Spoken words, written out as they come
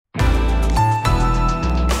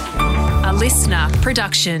listener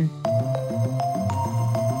production.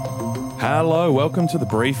 Hello, welcome to The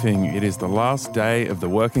Briefing. It is the last day of the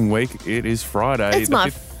working week. It is Friday. It's my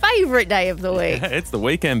favourite day of the week. It's the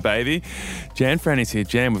weekend, baby. Jan Franny's here.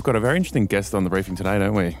 Jan, we've got a very interesting guest on The Briefing today,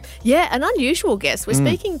 don't we? Yeah, an unusual guest. We're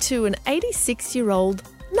speaking to an 86-year-old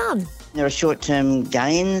nun. There are short-term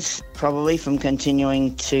gains probably from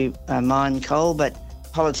continuing to mine coal, but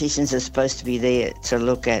politicians are supposed to be there to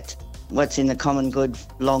look at what's in the common good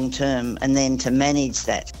long-term and then to manage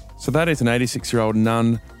that. So that is an 86-year-old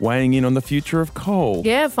nun weighing in on the future of coal.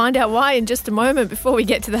 Yeah, find out why in just a moment. Before we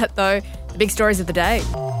get to that, though, the big stories of the day.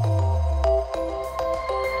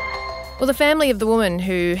 Well, the family of the woman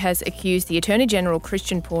who has accused the Attorney General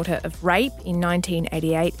Christian Porter of rape in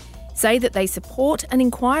 1988 say that they support an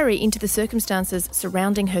inquiry into the circumstances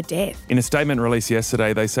surrounding her death. In a statement released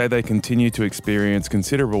yesterday, they say they continue to experience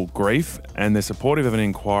considerable grief and they're supportive of an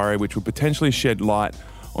inquiry which would potentially shed light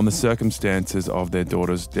on the circumstances of their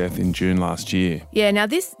daughter's death in June last year. Yeah, now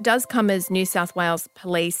this does come as New South Wales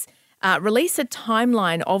Police release a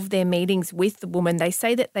timeline of their meetings with the woman. They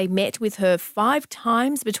say that they met with her 5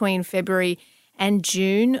 times between February and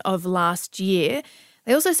June of last year.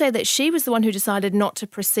 They also say that she was the one who decided not to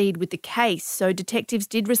proceed with the case. So detectives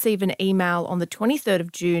did receive an email on the 23rd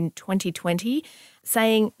of June 2020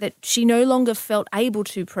 saying that she no longer felt able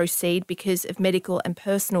to proceed because of medical and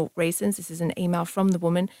personal reasons. This is an email from the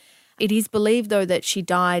woman. It is believed, though, that she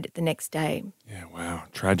died the next day. Yeah, wow,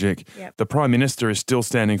 tragic. Yep. The Prime Minister is still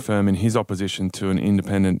standing firm in his opposition to an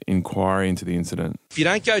independent inquiry into the incident. If you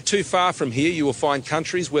don't go too far from here, you will find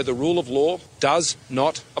countries where the rule of law does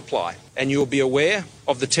not apply. And you will be aware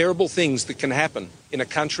of the terrible things that can happen in a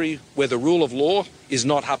country where the rule of law is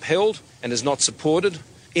not upheld and is not supported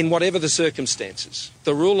in whatever the circumstances.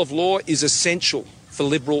 The rule of law is essential for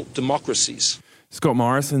liberal democracies. Scott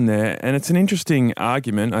Morrison there, and it's an interesting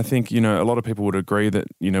argument. I think, a lot of people would agree that,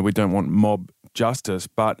 we don't want mob justice,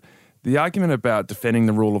 but the argument about defending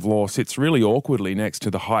the rule of law sits really awkwardly next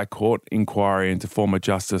to the High Court inquiry into former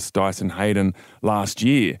Justice Dyson Heydon last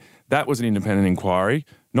year. That was an independent inquiry,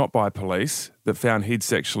 not by police, that found he'd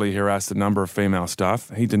sexually harassed a number of female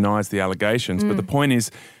staff. He denies the allegations, but the point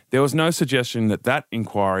is there was no suggestion that that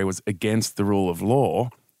inquiry was against the rule of law.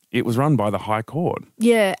 It was run by the High Court.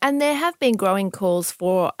 Yeah, and there have been growing calls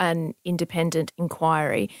for an independent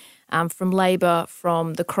inquiry from Labor,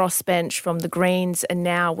 from the Crossbench, from the Greens, and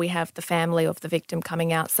now we have the family of the victim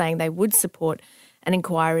coming out saying they would support an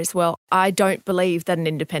inquiry as well. I don't believe that an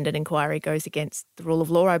independent inquiry goes against the rule of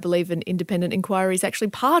law. I believe an independent inquiry is actually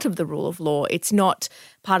part of the rule of law. It's not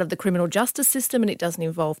part of the criminal justice system and it doesn't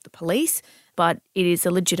involve the police, but it is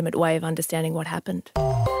a legitimate way of understanding what happened.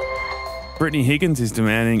 Brittany Higgins is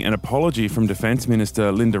demanding an apology from Defence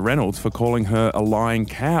Minister Linda Reynolds for calling her a lying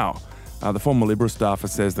cow. The former Liberal staffer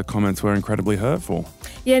says the comments were incredibly hurtful.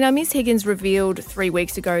 Yeah, now Ms Higgins revealed 3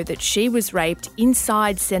 weeks ago that she was raped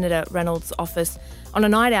inside Senator Reynolds' office on a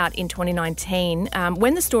night out in 2019.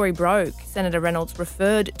 When the story broke, Senator Reynolds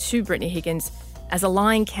referred to Brittany Higgins as a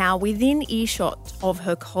lying cow within earshot of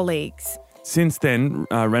her colleagues. Since then,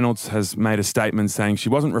 Reynolds has made a statement saying she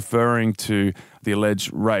wasn't referring to the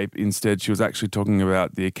alleged rape. Instead, she was actually talking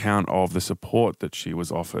about the account of the support that she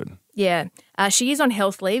was offered. Yeah, she is on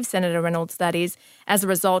health leave, Senator Reynolds, that is, as a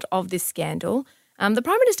result of this scandal. The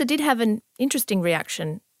Prime Minister did have an interesting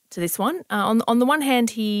reaction to this one. On the one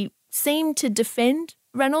hand, he seemed to defend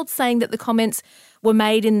Reynolds, saying that the comments were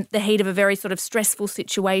made in the heat of a very sort of stressful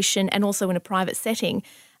situation and also in a private setting.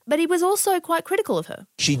 But he was also quite critical of her.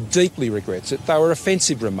 She deeply regrets it. They were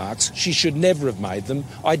offensive remarks. She should never have made them.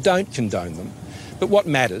 I don't condone them. But what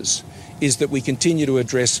matters is that we continue to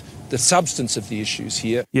address the substance of the issues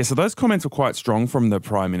here. Yeah, so those comments were quite strong from the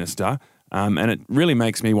Prime Minister, and it really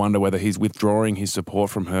makes me wonder whether he's withdrawing his support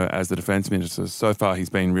from her as the Defence Minister. So far, he's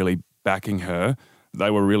been really backing her. They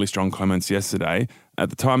were really strong comments yesterday. At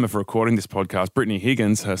the time of recording this podcast, Brittany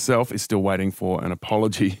Higgins herself is still waiting for an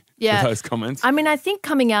apology for those comments. I mean, I think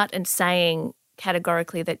coming out and saying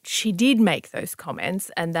categorically that she did make those comments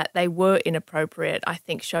and that they were inappropriate, I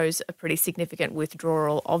think shows a pretty significant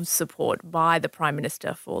withdrawal of support by the Prime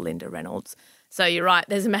Minister for Linda Reynolds. So you're right,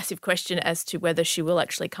 there's a massive question as to whether she will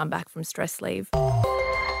actually come back from stress leave.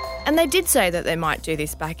 And they did say that they might do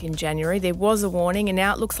this back in January. There was a warning and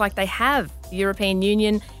now it looks like they have. The European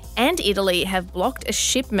Union and Italy have blocked a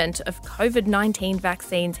shipment of COVID-19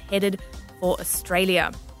 vaccines headed for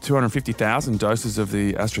Australia. 250,000 doses of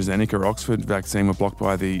the AstraZeneca Oxford vaccine were blocked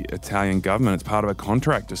by the Italian government. It's part of a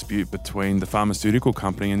contract dispute between the pharmaceutical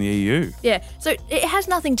company and the EU. Yeah, so it has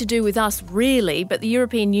nothing to do with us really, but the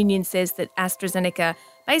European Union says that AstraZeneca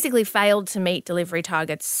basically failed to meet delivery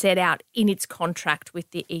targets set out in its contract with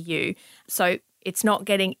the EU. So it's not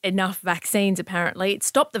getting enough vaccines, apparently. It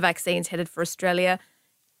stopped the vaccines headed for Australia,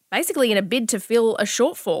 basically in a bid to fill a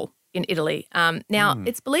shortfall in Italy. Now,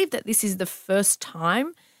 it's believed that this is the first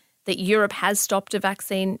time that Europe has stopped a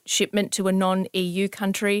vaccine shipment to a non-EU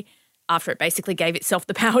country after it basically gave itself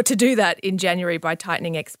the power to do that in January by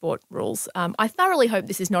tightening export rules. I thoroughly hope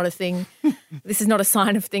this is not a thing. This is not a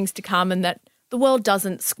sign of things to come, and that the world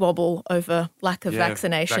doesn't squabble over lack of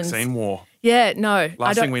vaccinations. Vaccine war. Yeah, no.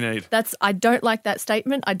 Last thing we need. I don't like that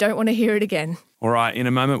statement. I don't want to hear it again. All right, in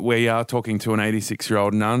a moment we are talking to an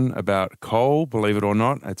 86-year-old nun about coal, believe it or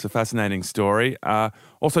not. It's a fascinating story.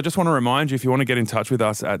 Also, just want to remind you, if you want to get in touch with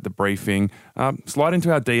us at The Briefing, slide into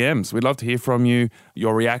our DMs. We'd love to hear from you,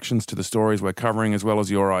 your reactions to the stories we're covering, as well as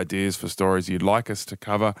your ideas for stories you'd like us to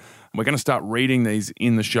cover. We're going to start reading these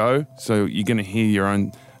in the show, so you're going to hear your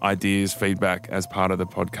own ideas, feedback as part of the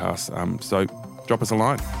podcast. So drop us a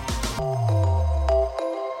line.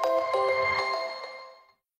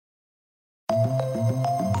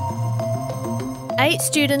 Eight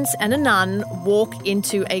students and a nun walk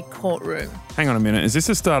into a courtroom. Hang on a minute. Is this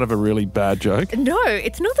the start of a really bad joke? No,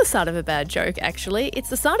 it's not the start of a bad joke, actually. It's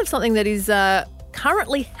the start of something that is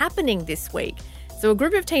currently happening this week. So a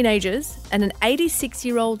group of teenagers and an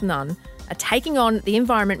 86-year-old nun are taking on the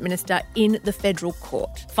Environment Minister in the federal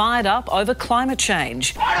court. Fired up over climate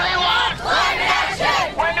change. What do we want? Climate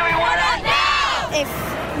action! When do we want it now?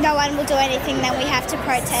 If no one will do anything, then we have to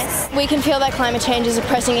protest. We can feel that climate change is a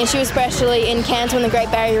pressing issue, especially in Cairns when the Great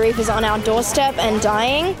Barrier Reef is on our doorstep and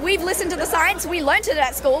dying. We've listened to the science, we learnt it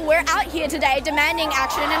at school. We're out here today demanding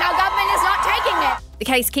action and our government is not taking it. The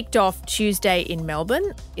case kicked off Tuesday in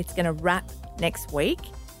Melbourne. It's going to wrap next week.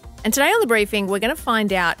 And today on The Briefing, we're going to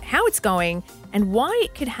find out how it's going and why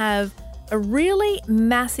it could have a really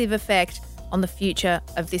massive effect on the future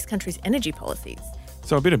of this country's energy policies.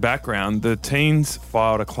 So a bit of background, the teens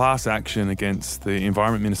filed a class action against the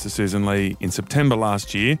Environment Minister Susan Lee in September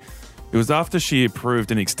last year. It was after she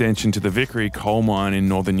approved an extension to the Vickery coal mine in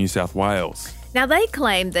northern New South Wales. Now, they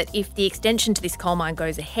claim that if the extension to this coal mine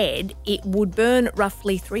goes ahead, it would burn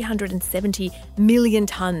roughly 370 million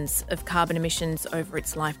tonnes of carbon emissions over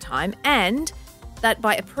its lifetime, and that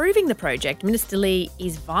by approving the project, Minister Lee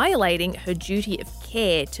is violating her duty of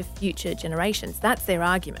care to future generations. That's their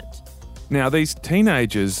argument. Now, these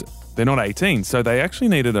teenagers, they're not 18, so they actually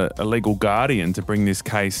needed a legal guardian to bring this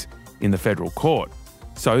case in the federal court.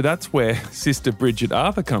 So that's where Sister Bridget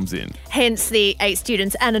Arthur comes in. Hence the 8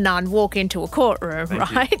 students and a nun walk into a courtroom,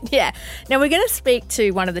 Thank right? you. Yeah. Now, we're going to speak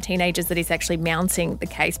to one of the teenagers that is actually mounting the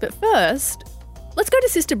case. But first, let's go to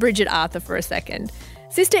Sister Bridget Arthur for a second.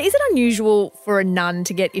 Sister, is it unusual for a nun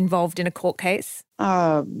to get involved in a court case?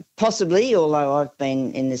 Possibly, although I've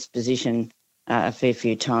been in this position a fair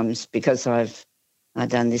few times because I've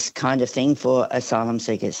done this kind of thing for asylum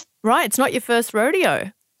seekers. Right, it's not your first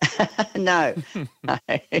rodeo. No.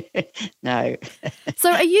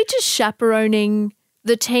 So are you just chaperoning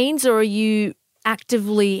the teens, or are you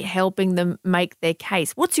actively helping them make their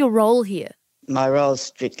case? What's your role here? My role's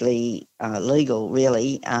strictly legal,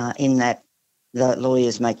 really, in that the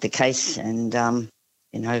lawyers make the case and,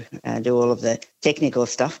 do all of the technical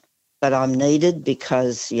stuff. But I'm needed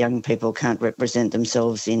because young people can't represent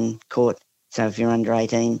themselves in court. So if you're under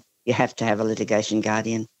 18, you have to have a litigation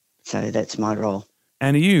guardian. So that's my role.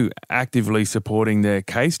 And are you actively supporting their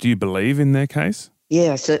case? Do you believe in their case?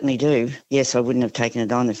 Yeah, I certainly do. Yes, I wouldn't have taken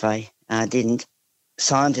it on if I didn't.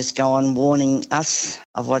 Scientists go on warning us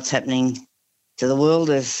of what's happening to the world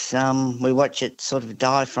as we watch it sort of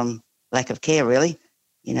die from lack of care, really.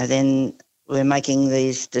 Then we're making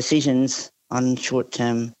these decisions on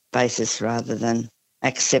short-term basis rather than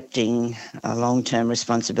accepting long-term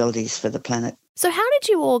responsibilities for the planet. So how did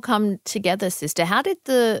you all come together, Sister? How did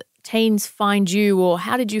the teens find you, or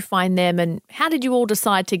how did you find them, and how did you all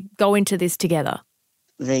decide to go into this together?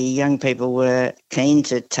 The young people were keen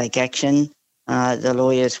to take action. The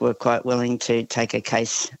lawyers were quite willing to take a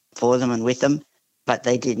case for them and with them, but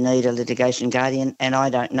they did need a litigation guardian, and I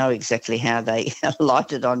don't know exactly how they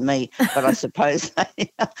lighted on me, but I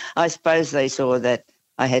suppose they saw that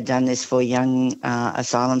I had done this for young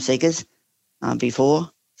asylum seekers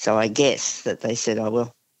before, so I guess that they said,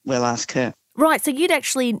 we'll ask her. Right, so you'd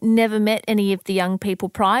actually never met any of the young people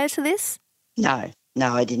prior to this? No,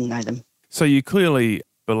 I didn't know them. So you clearly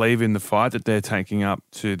believe in the fight that they're taking up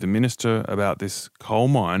to the minister about this coal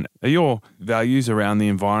mine. Are your values around the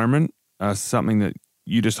environment something that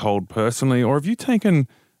you just hold personally, or have you taken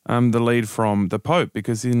the lead from the Pope?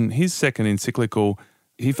 Because in his second encyclical,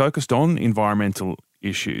 he focused on environmental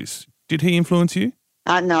issues. Did he influence you?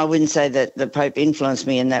 No, I wouldn't say that the Pope influenced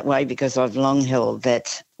me in that way, because I've long held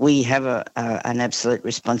that we have an absolute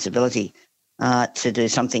responsibility to do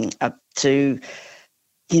something to,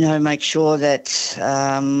 make sure that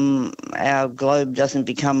our globe doesn't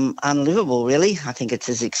become unlivable, really. I think it's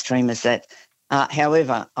as extreme as that.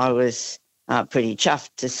 However, I was pretty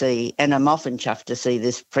chuffed to see, and I'm often chuffed to see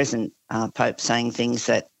this present Pope saying things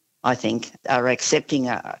that I think are accepting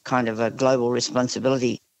a kind of a global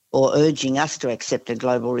responsibility, or urging us to accept a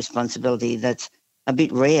global responsibility that's a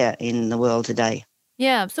bit rare in the world today.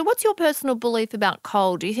 Yeah. So what's your personal belief about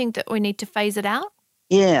coal? Do you think that we need to phase it out?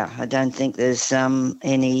 Yeah, I don't think there's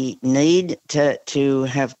any need to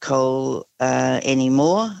have coal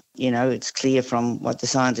anymore. It's clear from what the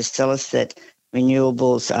scientists tell us that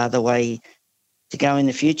renewables are the way to go in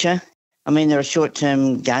the future. I mean, there are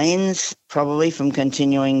short-term gains probably from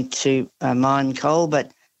continuing to mine coal,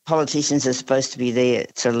 but politicians are supposed to be there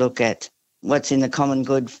to look at what's in the common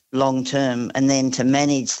good long term and then to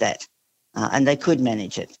manage that, and they could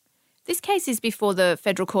manage it. This case is before the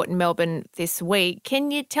federal court in Melbourne this week. Can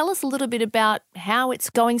you tell us a little bit about how it's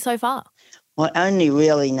going so far? Well, I only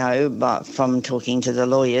really know from talking to the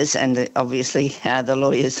lawyers, and obviously the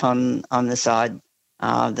lawyers on the side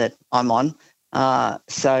that I'm on.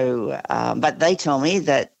 But they tell me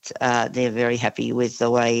that they're very happy with the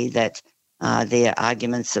way that their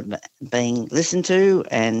arguments are being listened to,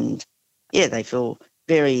 and they feel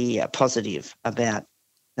very positive about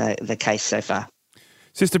the case so far.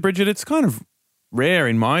 Sister Bridget, it's kind of rare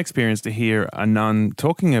in my experience to hear a nun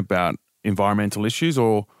talking about environmental issues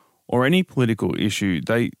or any political issue.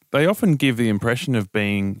 They often give the impression of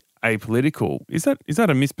being apolitical. Is that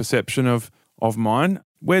a misperception of mine?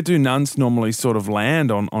 Where do nuns normally sort of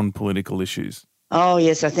land on political issues? Oh,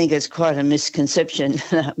 yes, I think it's quite a misconception.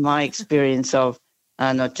 My experience of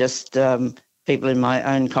not just people in my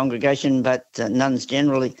own congregation, but nuns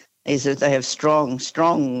generally, is that they have strong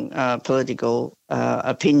political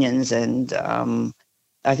opinions, and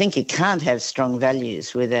I think you can't have strong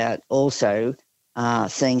values without also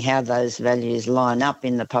seeing how those values line up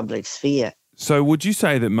in the public sphere. So would you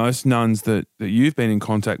say that most nuns that you've been in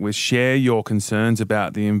contact with share your concerns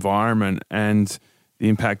about the environment and the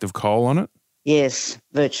impact of coal on it? Yes,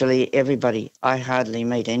 virtually everybody. I hardly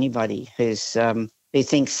meet anybody who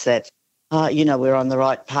thinks that we're on the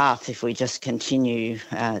right path if we just continue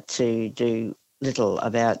to do little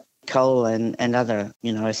about coal and other,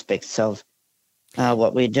 aspects of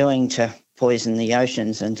what we're doing to poison the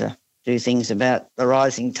oceans and to do things about the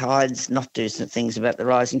rising tides, not do some things about the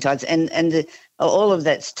rising tides. And all of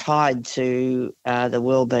that's tied to the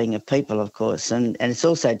well-being of people, of course, and it's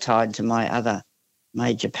also tied to my other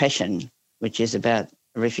major passion, which is about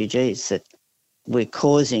refugees, that we're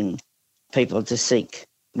causing people to seek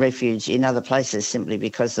refuge in other places simply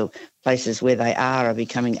because the places where they are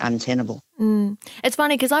becoming untenable. It's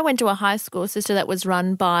funny because I went to a high school, sister, that was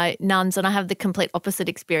run by nuns, and I have the complete opposite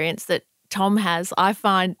experience that Tom has. I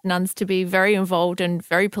find nuns to be very involved and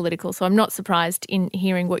very political, so I'm not surprised in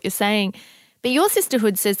hearing what you're saying. But your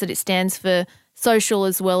sisterhood says that it stands for social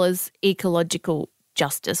as well as ecological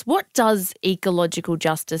justice. What does ecological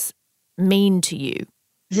justice mean to you?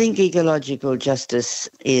 I think ecological justice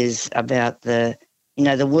is about the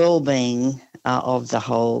well-being of the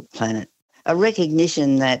whole planet. A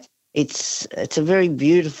recognition that it's a very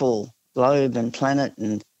beautiful globe and planet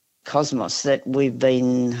and cosmos that we've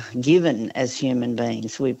been given as human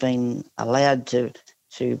beings. We've been allowed to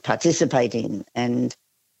participate in, and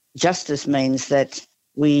justice means that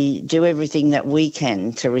we do everything that we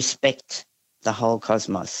can to respect the whole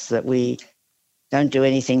cosmos, that we don't do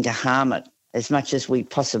anything to harm it as much as we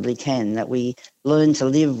possibly can, that we learn to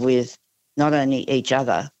live with not only each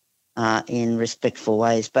other in respectful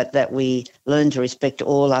ways, but that we learn to respect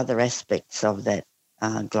all other aspects of that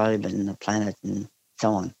globe and the planet and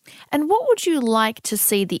so on. And what would you like to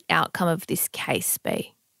see the outcome of this case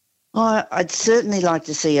be? I'd certainly like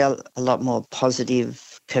to see a lot more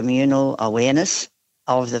positive communal awareness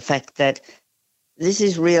of the fact that this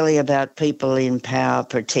is really about people in power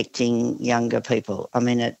protecting younger people. I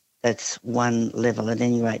mean, that's one level at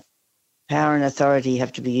any rate. Power and authority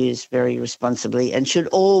have to be used very responsibly and should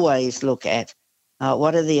always look at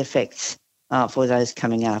what are the effects for those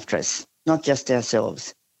coming after us, not just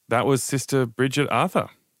ourselves. That was Sister Bridget Arthur.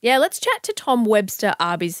 Yeah, let's chat to Tom Webster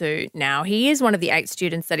Arbizu now. He is one of the 8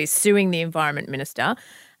 students that is suing the Environment Minister.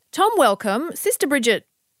 Tom, welcome. Sister Bridget,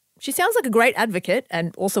 she sounds like a great advocate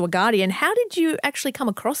and also a guardian. How did you actually come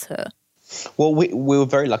across her? Well, we were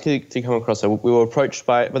very lucky to come across her. We were approached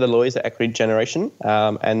by the lawyers at Equity Generation,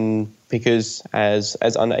 and because as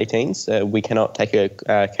under 18s, we cannot take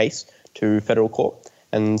a case to federal court.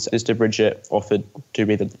 And Sister Bridget offered to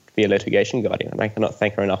be a litigation guardian, and I cannot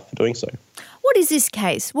thank her enough for doing so. What is this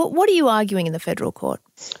case? What are you arguing in the federal court?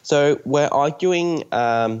 So we're arguing,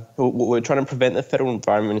 we're trying to prevent the Federal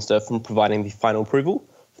Environment Minister from providing the final approval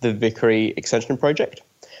for the Vickery Extension Project.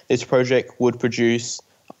 This project would produce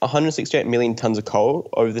 168 million tonnes of coal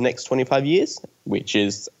over the next 25 years, which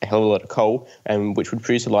is a hell of a lot of coal, and which would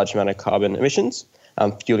produce a large amount of carbon emissions,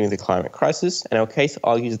 fueling the climate crisis. And our case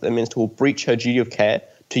argues that the minister will breach her duty of care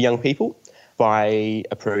to young people by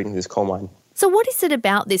approving this coal mine. So what is it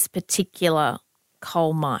about this particular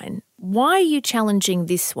coal mine? Why are you challenging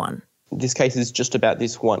this one? This case is just about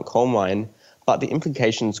this one coal mine, but the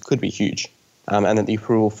implications could be huge, and that the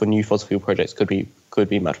approval for new fossil fuel projects could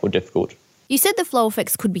be much more difficult. You said the flow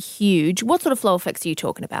effects could be huge. What sort of flow effects are you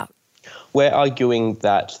talking about? We're arguing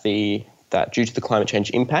that due to the climate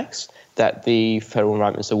change impacts, that the Federal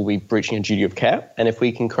Environment Minister will be breaching a duty of care. And if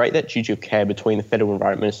we can create that duty of care between the Federal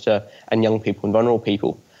Environment Minister and young people and vulnerable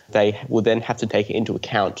people, they will then have to take it into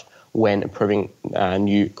account when approving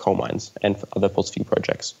new coal mines and other fossil fuel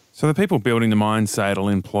projects. So the people building the mine say it'll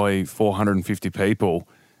employ 450 people.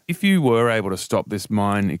 If you were able to stop this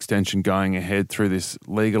mine extension going ahead through this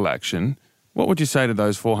legal action, what would you say to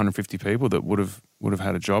those 450 people that would have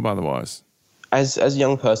had a job otherwise? As a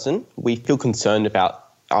young person, we feel concerned about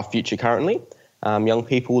our future currently. Young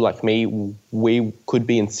people like me, we could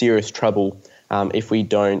be in serious trouble if we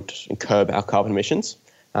don't curb our carbon emissions.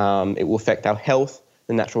 It will affect our health,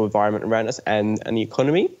 the natural environment around us, and the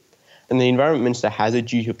economy. And the Environment Minister has a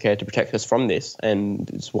duty of care to protect us from this, and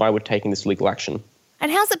it's why we're taking this legal action.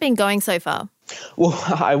 And how's it been going so far? Well,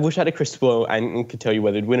 I wish I had a crystal ball and could tell you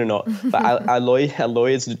whether it'd win or not, but our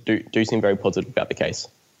lawyers do seem very positive about the case.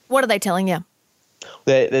 What are they telling you?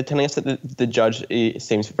 They're telling us that the judge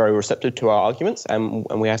seems very receptive to our arguments, and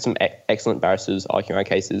we have some excellent barristers arguing our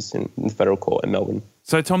cases in the federal court in Melbourne.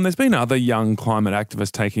 So, Tom, there's been other young climate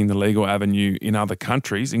activists taking the legal avenue in other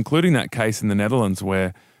countries, including that case in the Netherlands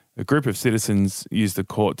where a group of citizens used the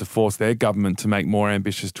court to force their government to make more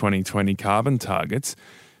ambitious 2020 carbon targets.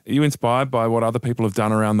 Are you inspired by what other people have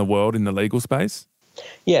done around the world in the legal space?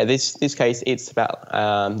 Yeah, this case, it's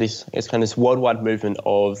about this worldwide movement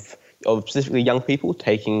of specifically young people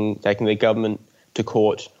taking their government to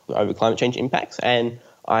court over climate change impacts, and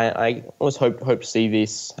I always hope to see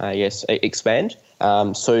this, expand,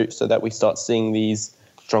 so that we start seeing these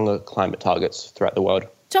stronger climate targets throughout the world.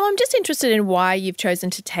 Tom, I'm just interested in why you've chosen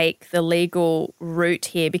to take the legal route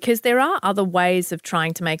here, because there are other ways of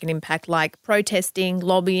trying to make an impact, like protesting,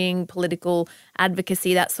 lobbying, political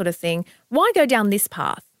advocacy, that sort of thing. Why go down this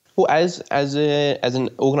path? Well, as an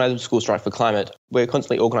organiser of School Strike for Climate, we're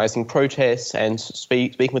constantly organising protests and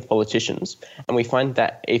speaking with politicians, and we find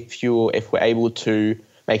that if we're able to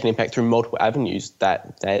make an impact through multiple avenues,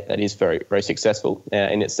 that is very, very successful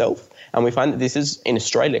in itself. And we find that this is, in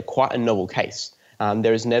Australia, quite a novel case.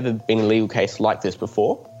 There has never been a legal case like this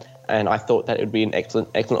before, and I thought that it would be an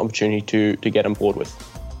excellent opportunity to get on board with.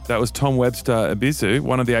 That was Tom Webster Abizu,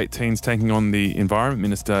 one of the 8 teens taking on the Environment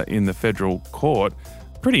Minister in the federal court.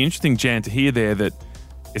 Pretty interesting, Jan, to hear there that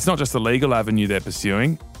it's not just the legal avenue they're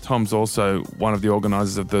pursuing. Tom's also one of the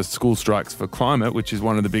organisers of the School Strikes for Climate, which is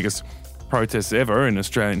one of the biggest protests ever in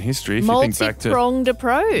Australian history. If you think back to multi-pronged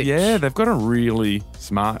approach. Yeah, they've got a really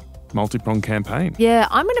smart multi-pronged campaign. Yeah,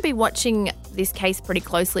 I'm going to be watching this case pretty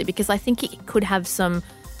closely because I think it could have some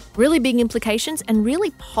really big implications and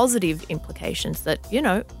really positive implications that,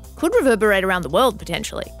 could reverberate around the world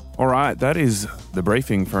potentially. All right, that is the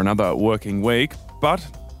briefing for another working week. But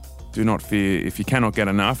do not fear, if you cannot get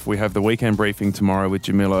enough, we have the weekend briefing tomorrow with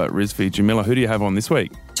Jamila Rizvi. Jamila, who do you have on this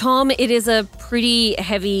week? Tom, it is a pretty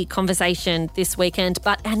heavy conversation this weekend,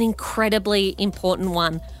 but an incredibly important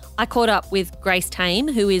one. I caught up with Grace Tame,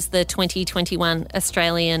 who is the 2021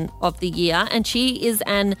 Australian of the Year, and she is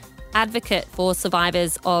an advocate for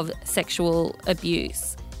survivors of sexual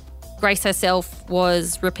abuse. Grace herself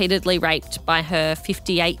was repeatedly raped by her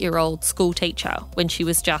 58-year-old school teacher when she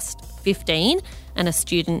was just 15 and a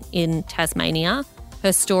student in Tasmania.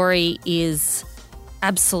 Her story is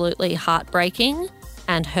absolutely heartbreaking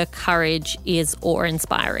and her courage is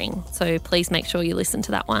awe-inspiring. So please make sure you listen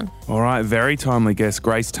to that one. All right, very timely guest,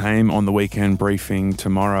 Grace Tame on the weekend briefing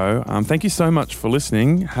tomorrow. Thank you so much for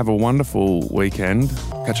listening. Have a wonderful weekend.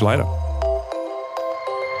 Catch you later.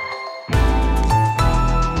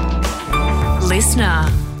 Listener.